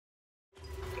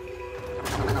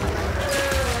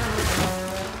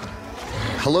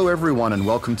Hello everyone and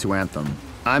welcome to Anthem.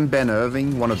 I'm Ben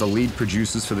Irving, one of the lead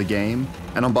producers for the game,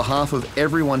 and on behalf of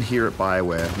everyone here at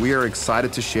BioWare, we are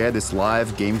excited to share this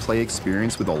live gameplay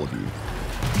experience with all of you.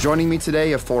 Joining me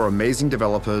today are 4 amazing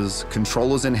developers,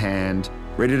 controllers in hand,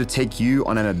 ready to take you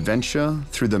on an adventure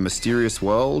through the mysterious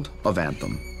world of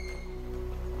Anthem.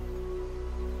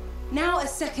 Now a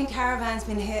second caravan's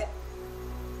been hit.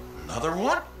 Another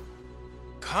one?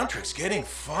 Contract's getting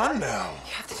fun now.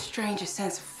 You have the strangest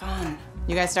sense of fun.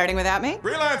 You guys starting without me?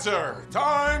 Freelancer,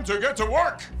 time to get to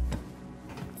work!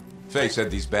 Faye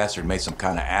said these bastards made some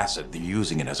kind of acid. They're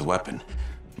using it as a weapon.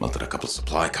 Melted a couple of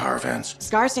supply caravans.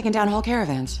 Scar's taking down whole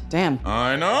caravans. Damn.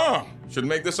 I know. Should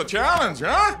make this a challenge,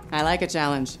 huh? I like a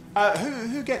challenge.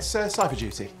 Who gets cypher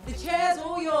duty? The chair's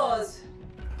all yours.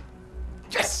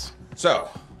 Yes! So,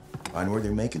 find where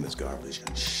they're making this garbage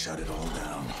and shut it all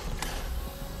down.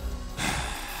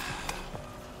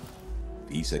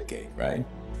 Piece of cake, right?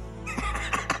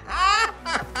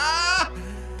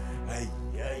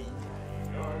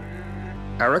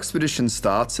 Our expedition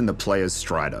starts in the player's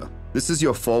Strider. This is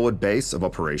your forward base of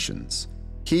operations.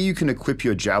 Here you can equip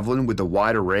your Javelin with a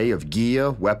wide array of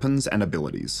gear, weapons, and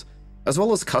abilities, as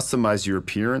well as customize your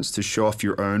appearance to show off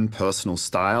your own personal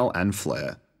style and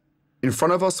flair. In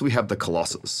front of us we have the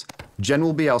Colossus. Jen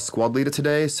will be our squad leader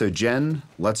today, so Jen,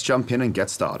 let's jump in and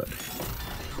get started.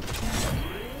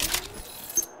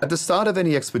 At the start of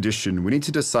any expedition, we need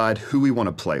to decide who we want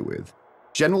to play with.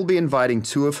 Jen will be inviting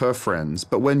 2 of her friends,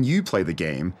 but when you play the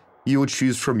game, you will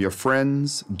choose from your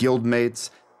friends, guildmates,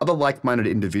 other like-minded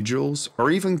individuals,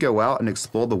 or even go out and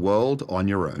explore the world on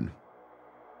your own.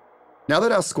 Now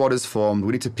that our squad is formed,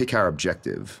 we need to pick our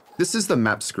objective. This is the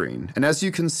map screen, and as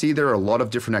you can see, there are a lot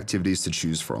of different activities to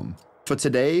choose from. For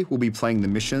today, we'll be playing the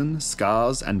mission,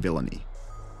 Scars, and Villainy.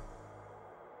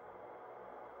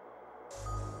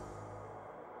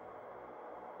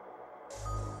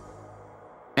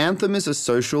 Anthem is a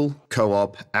social,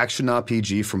 co-op, action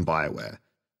RPG from BioWare,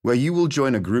 where you will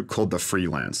join a group called the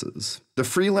Freelancers. The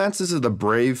Freelancers are the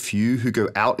brave few who go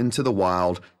out into the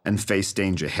wild and face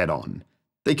danger head-on.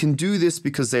 They can do this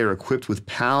because they are equipped with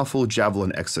powerful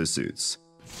Javelin exosuits.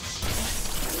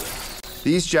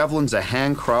 These Javelins are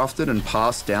handcrafted and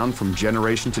passed down from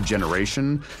generation to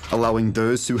generation, allowing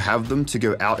those who have them to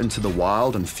go out into the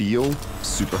wild and feel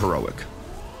super heroic.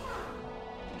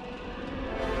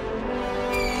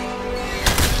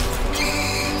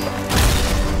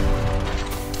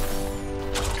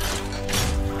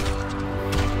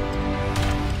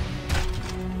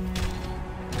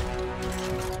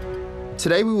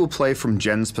 Today we will play from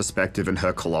Jen's perspective in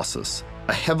her Colossus,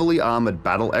 a heavily armored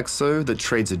battle exo that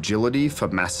trades agility for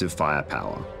massive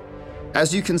firepower.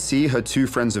 As you can see, her 2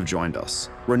 friends have joined us.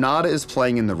 Renata is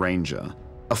playing in the Ranger,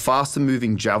 a faster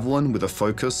moving Javelin with a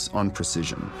focus on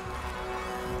precision.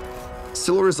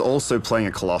 Scylla is also playing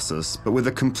a Colossus, but with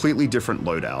a completely different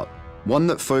loadout, one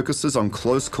that focuses on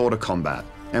close quarter combat,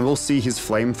 and we'll see his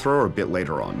flamethrower a bit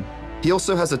later on. He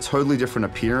also has a totally different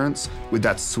appearance with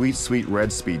that sweet, sweet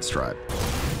red speed stripe.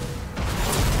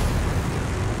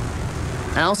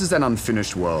 Ours is an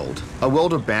unfinished world, a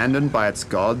world abandoned by its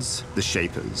gods, the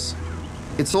Shapers.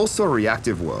 It's also a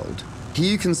reactive world. Here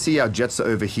you can see our jets are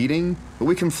overheating, but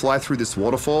we can fly through this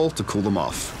waterfall to cool them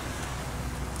off.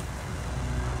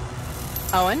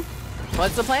 Owen,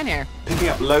 what's the plan here? Picking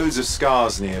up loads of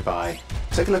scars nearby.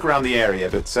 Take a look around the area,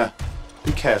 but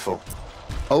be careful.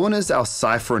 Owen is our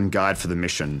cipher and guide for the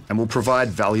mission, and will provide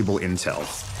valuable intel.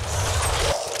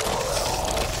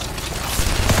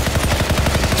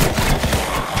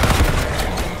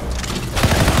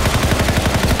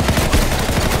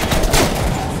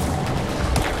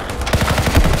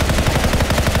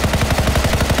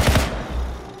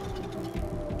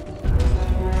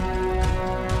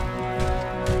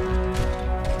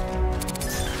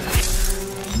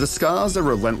 The Scars are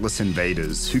relentless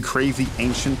invaders who crave the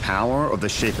ancient power of the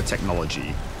Shaper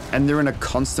technology, and they're in a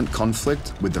constant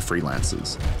conflict with the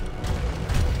Freelancers.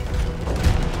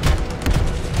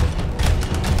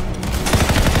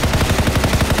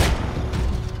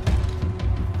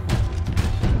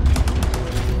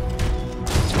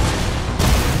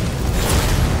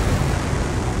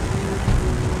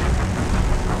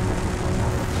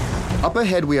 Up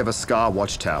ahead we have a Scar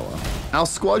watchtower. Our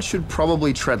squad should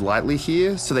probably tread lightly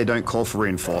here so they don't call for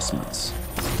reinforcements.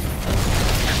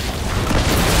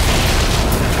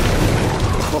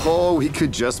 Oh, we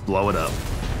could just blow it up.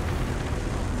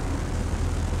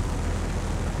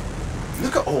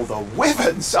 Look at all the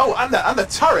weapons! Oh, and the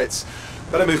turrets!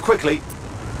 Better move quickly.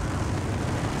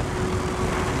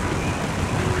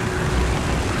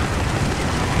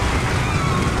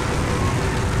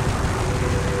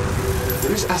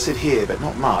 There is acid here, but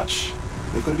not much.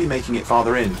 They've got to be making it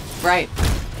farther in. Right.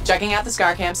 Checking out the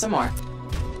Scar Camp some more.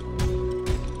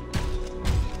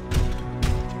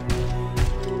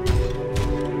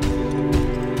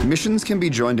 Missions can be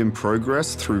joined in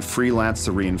progress through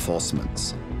freelancer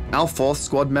reinforcements. Our 4th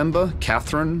squad member,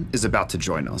 Catherine, is about to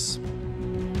join us.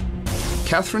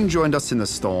 Catherine joined us in the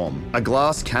Storm, a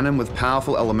glass cannon with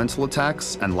powerful elemental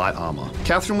attacks and light armor.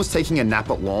 Catherine was taking a nap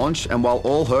at launch, and while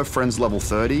all her friends level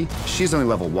 30, she's only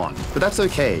level 1. But that's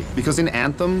okay, because in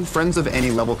Anthem, friends of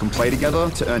any level can play together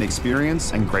to earn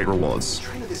experience and great rewards.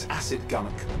 Trail of this acid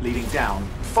gunk leading down.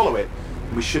 Follow it,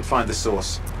 and we should find the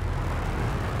source.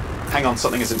 Hang on,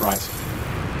 something isn't right.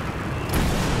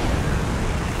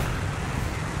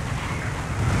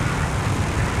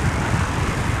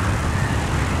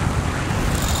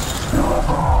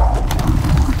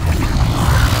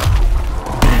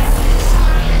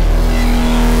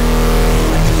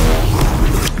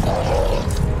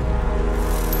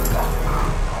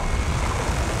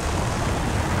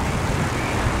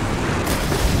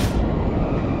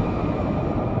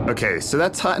 Okay, so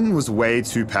that Titan was way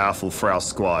too powerful for our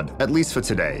squad, at least for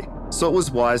today, so it was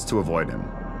wise to avoid him.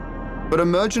 But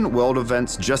emergent world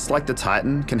events just like the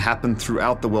Titan can happen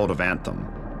throughout the world of Anthem.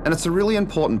 And it's a really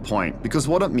important point, because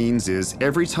what it means is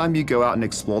every time you go out and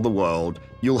explore the world,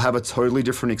 you'll have a totally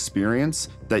different experience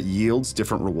that yields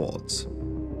different rewards.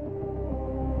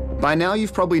 By now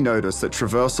you've probably noticed that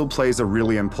traversal plays a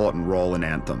really important role in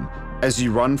Anthem. As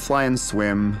you run, fly and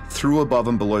swim, through, above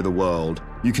and below the world,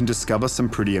 you can discover some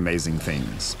pretty amazing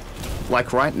things.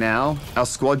 Like right now, our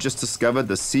squad just discovered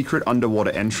the secret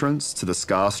underwater entrance to the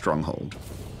Scar stronghold.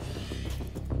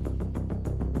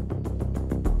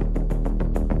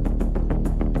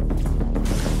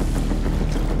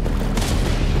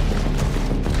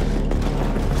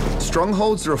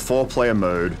 Strongholds are a 4-player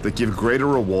mode that give greater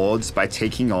rewards by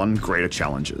taking on greater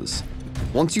challenges.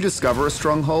 Once you discover a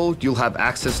stronghold, you'll have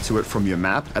access to it from your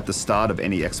map at the start of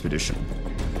any expedition.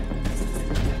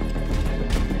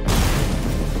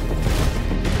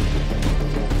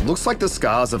 Looks like the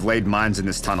Scars have laid mines in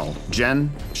this tunnel. Jen,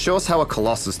 show us how a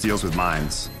Colossus deals with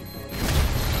mines.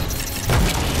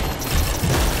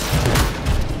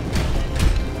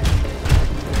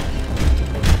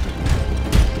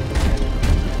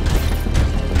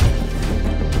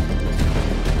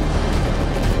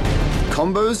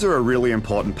 Combos are a really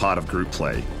important part of group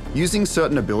play. Using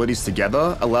certain abilities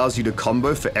together allows you to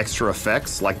combo for extra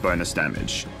effects like bonus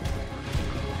damage.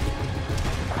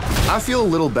 I feel a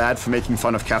little bad for making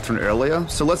fun of Catherine earlier,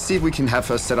 so let's see if we can have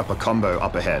her set up a combo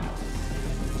up ahead.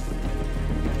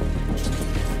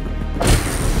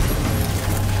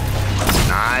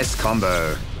 Nice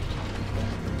combo.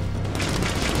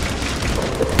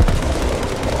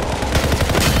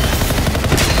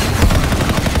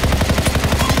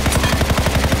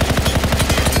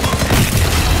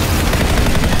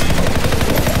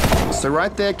 So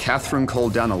right there, Catherine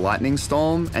called down a lightning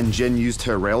storm, and Jen used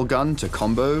her railgun to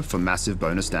combo for massive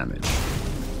bonus damage.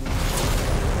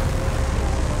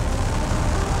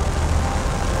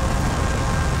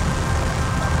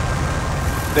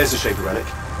 There's a Shaper relic.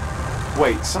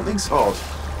 Wait, something's odd.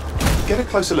 Get a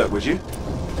closer look, would you?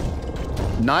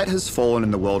 Night has fallen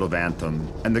in the world of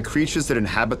Anthem, and the creatures that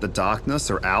inhabit the darkness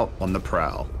are out on the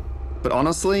prowl. But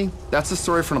honestly, that's a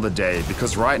story for another day,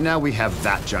 because right now we have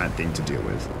that giant thing to deal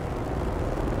with.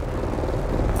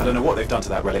 I don't know what they've done to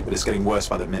that relic, but it's getting worse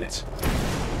by the minute.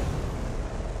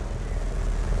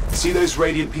 See those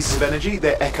radiant pieces of energy?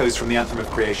 They're echoes from the Anthem of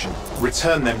Creation.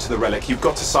 Return them to the relic. You've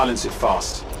got to silence it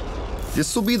fast.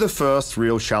 This will be the first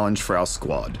real challenge for our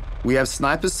squad. We have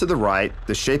snipers to the right,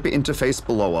 the Shaper interface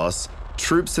below us,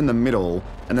 troops in the middle,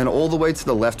 and then all the way to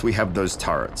the left we have those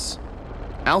turrets.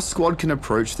 Our squad can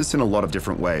approach this in a lot of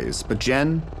different ways, but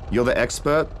Jen, you're the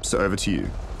expert, so over to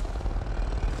you.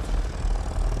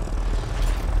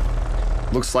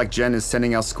 Looks like Jen is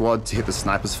sending our squad to hit the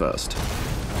snipers first.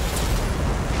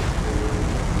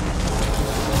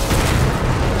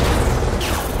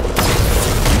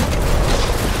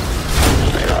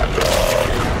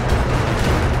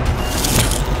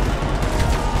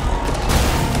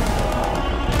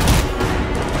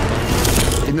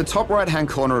 In the top right-hand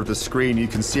corner of the screen, you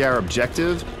can see our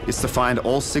objective is to find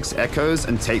all 6 echoes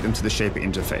and take them to the Shaper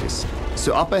interface.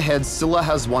 So up ahead, Scylla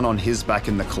has one on his back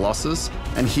in the Colossus,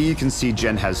 and here you can see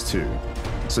Jen has 2.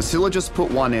 So Scylla just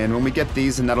put 1 in. When we get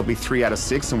these, and that'll be 3 out of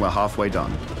 6, and we're halfway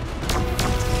done.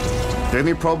 The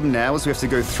only problem now is we have to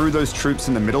go through those troops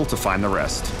in the middle to find the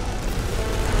rest.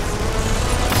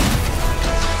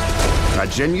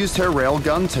 Jen used her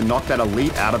railgun to knock that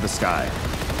elite out of the sky.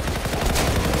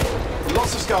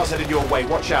 Lots of Scars headed your way,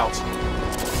 watch out.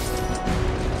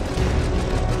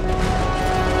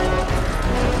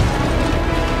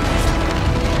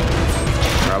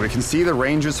 Alright, we can see the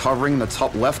Rangers hovering in the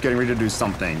top left, getting ready to do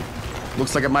something.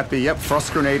 Looks like it might be, yep,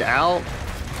 Frost Grenade out.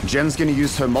 Jen's gonna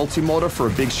use her multi-mortar for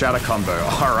a big shatter combo.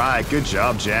 Alright, good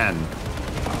job, Jen.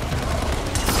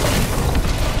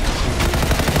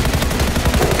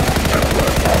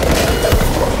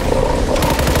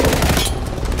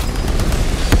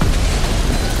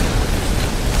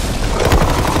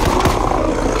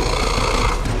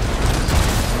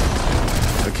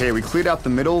 Okay, we cleared out the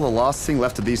middle. The last thing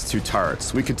left of these two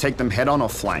turrets. We could take them head on or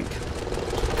flank.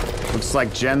 Looks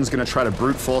like Jen's gonna try to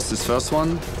brute force this first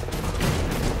one.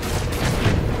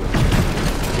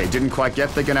 Okay, didn't quite get.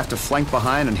 They're gonna have to flank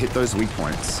behind and hit those weak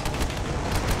points.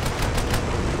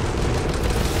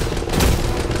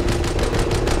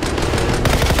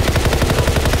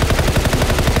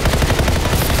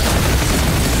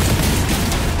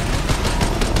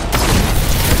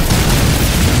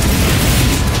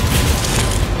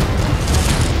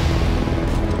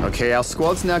 Okay, our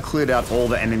squad's now cleared out all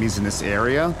the enemies in this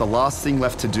area. The last thing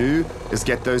left to do is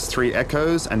get those 3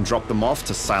 echoes and drop them off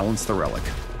to silence the relic.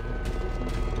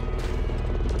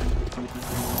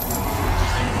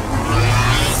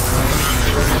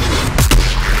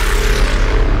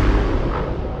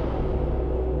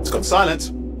 It's gone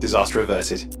silent. Disaster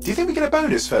averted. Do you think we get a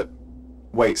bonus for...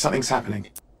 Wait, something's happening.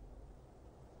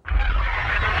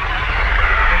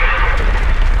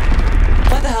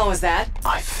 What the hell was that?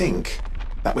 I think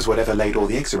that was whatever laid all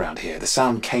the eggs around here. The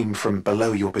sound came from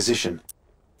below your position.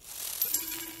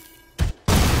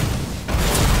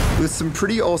 With some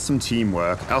pretty awesome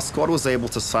teamwork, our squad was able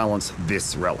to silence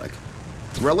this relic.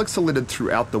 Relics are littered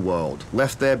throughout the world,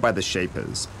 left there by the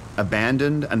Shapers,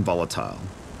 abandoned and volatile.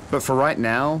 But for right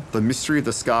now, the mystery of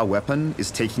the Scar weapon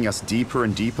is taking us deeper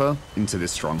and deeper into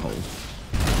this stronghold.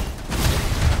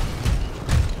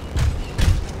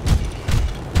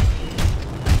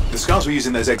 The Scars were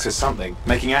using those eggs for something,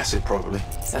 making acid probably.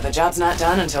 So the job's not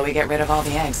done until we get rid of all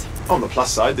the eggs. On the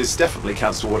plus side, this definitely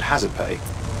counts toward hazard pay.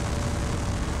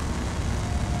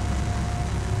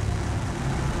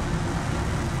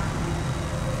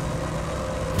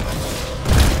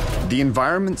 The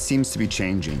environment seems to be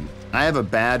changing. I have a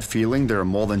bad feeling there are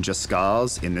more than just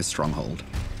Scars in this stronghold.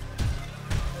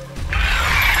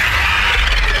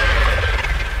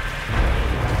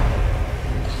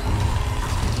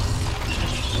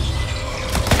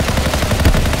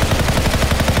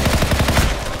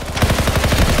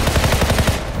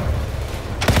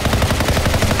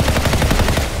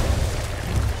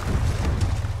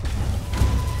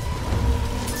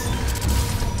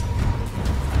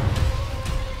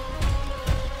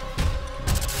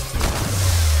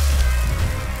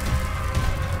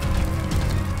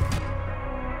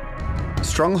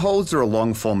 Strongholds are a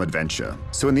long-form adventure,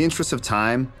 so in the interest of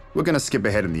time, we're going to skip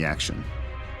ahead in the action.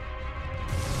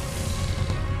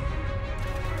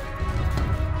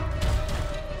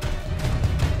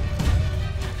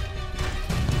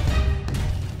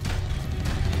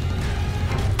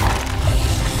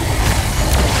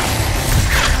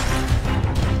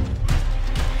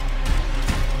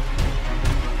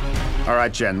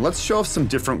 Alright Jen, let's show off some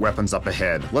different weapons up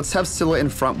ahead. Let's have Scylla in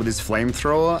front with his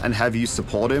flamethrower and have you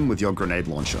support him with your grenade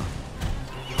launcher.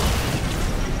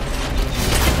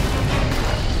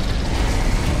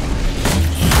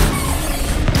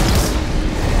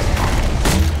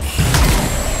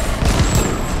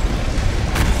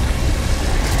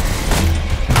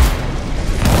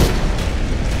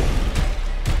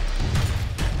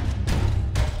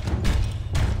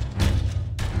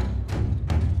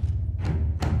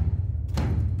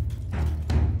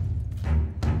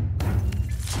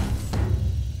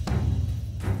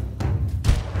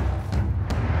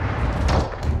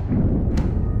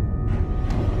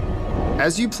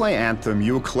 As you play Anthem,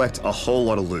 you will collect a whole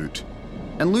lot of loot.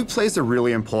 And loot plays a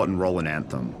really important role in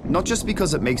Anthem, not just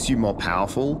because it makes you more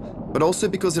powerful, but also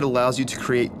because it allows you to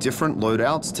create different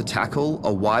loadouts to tackle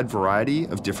a wide variety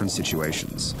of different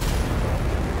situations.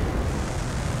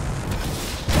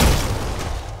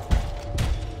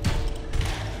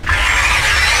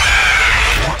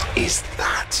 What is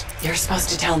that? You're supposed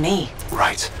to tell me.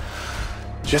 Right.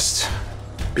 Just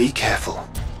be careful.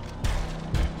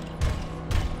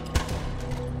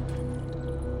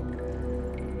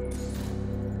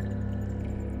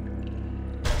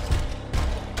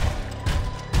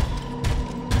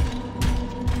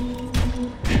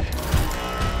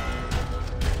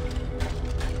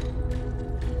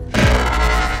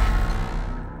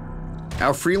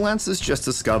 Our freelancers just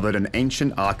discovered an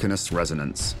ancient Arcanist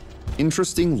resonance.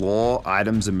 Interesting lore,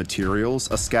 items, and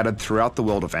materials are scattered throughout the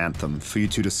world of Anthem for you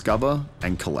to discover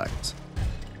and collect.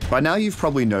 By now you've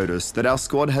probably noticed that our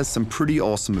squad has some pretty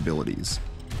awesome abilities.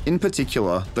 In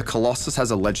particular, the Colossus has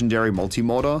a legendary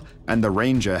multi-mortar, and the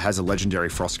Ranger has a legendary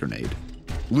frost grenade.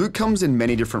 Loot comes in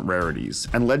many different rarities,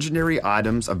 and legendary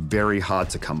items are very hard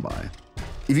to come by.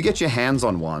 If you get your hands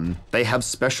on one, they have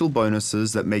special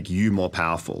bonuses that make you more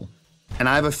powerful. And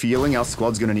I have a feeling our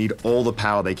squad's gonna need all the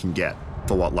power they can get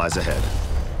for what lies ahead.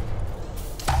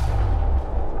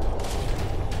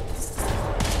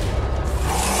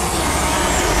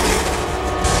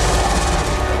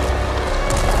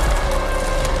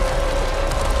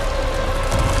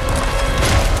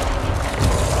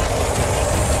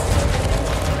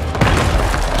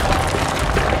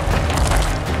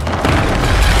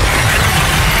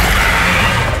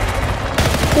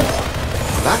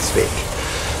 That's big.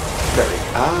 Very,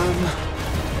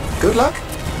 good luck.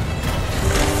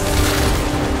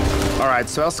 Alright,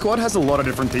 so our squad has a lot of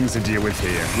different things to deal with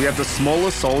here. We have the smaller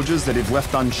soldiers that, if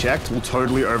left unchecked, will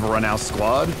totally overrun our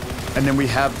squad. And then we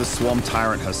have the Swarm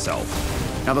Tyrant herself.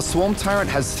 Now, the Swarm Tyrant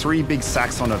has 3 big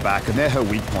sacks on her back, and they're her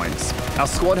weak points. Our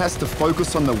squad has to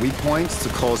focus on the weak points to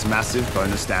cause massive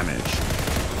bonus damage.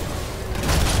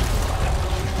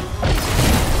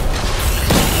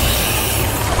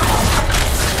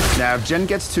 Now, if Jen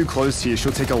gets too close here,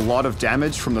 she'll take a lot of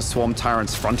damage from the Swarm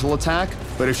Tyrant's frontal attack,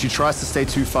 but if she tries to stay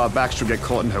too far back, she'll get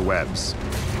caught in her webs.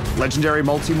 Legendary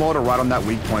multi-mortar right on that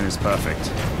weak point is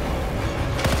perfect.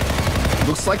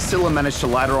 Looks like Scylla managed to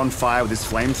light her on fire with his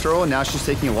flamethrower, now she's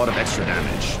taking a lot of extra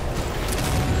damage.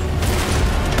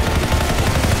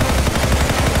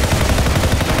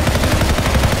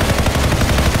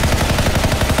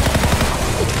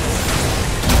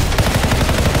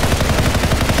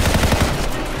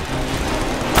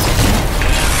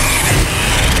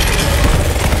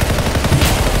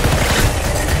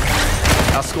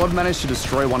 Our squad managed to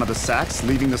destroy one of the sacks,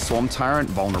 leaving the Swarm Tyrant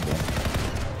vulnerable.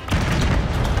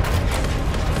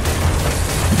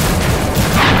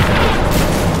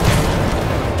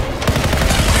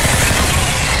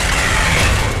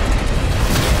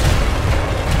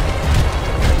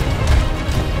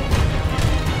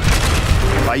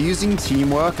 By using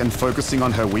teamwork and focusing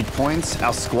on her weak points,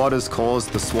 our squad has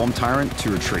caused the Swarm Tyrant to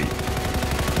retreat.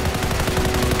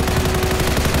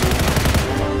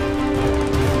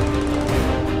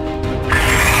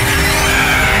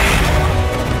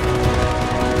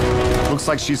 Looks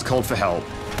like she's called for help.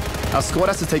 Our squad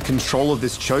has to take control of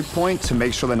this choke point to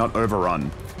make sure they're not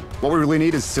overrun. What we really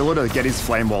need is Scylla to get his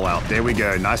flame wall out. There we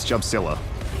go, nice job, Scylla.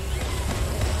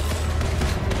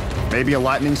 Maybe a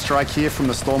lightning strike here from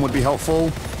the storm would be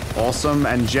helpful. Awesome,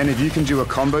 and Jen, if you can do a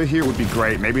combo here, it would be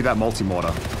great. Maybe that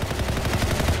multi-mortar.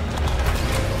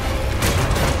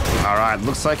 Alright,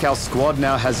 looks like our squad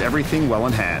now has everything well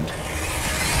in hand.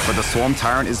 But the Swarm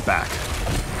Tyrant is back.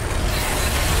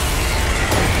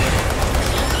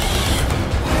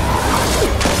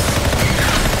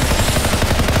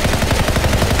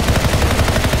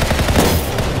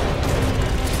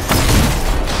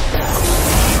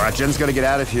 Jen's got to get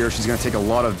out of here. She's going to take a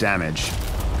lot of damage.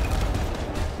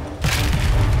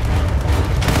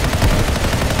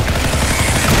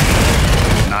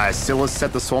 Nice. Scylla's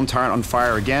set the Swarm Tyrant on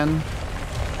fire again.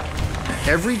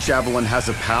 Every Javelin has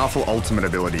a powerful ultimate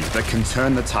ability that can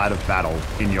turn the tide of battle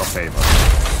in your favor.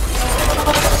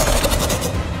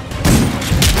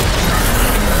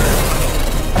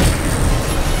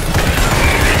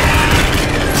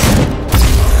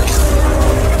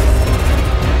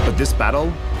 This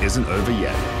battle isn't over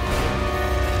yet.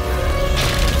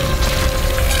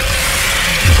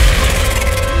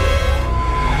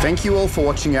 Thank you all for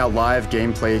watching our live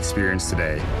gameplay experience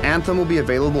today. Anthem will be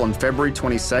available on February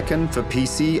 22nd for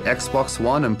PC, Xbox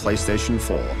One, and PlayStation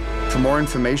 4. For more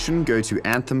information, go to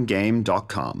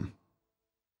anthemgame.com.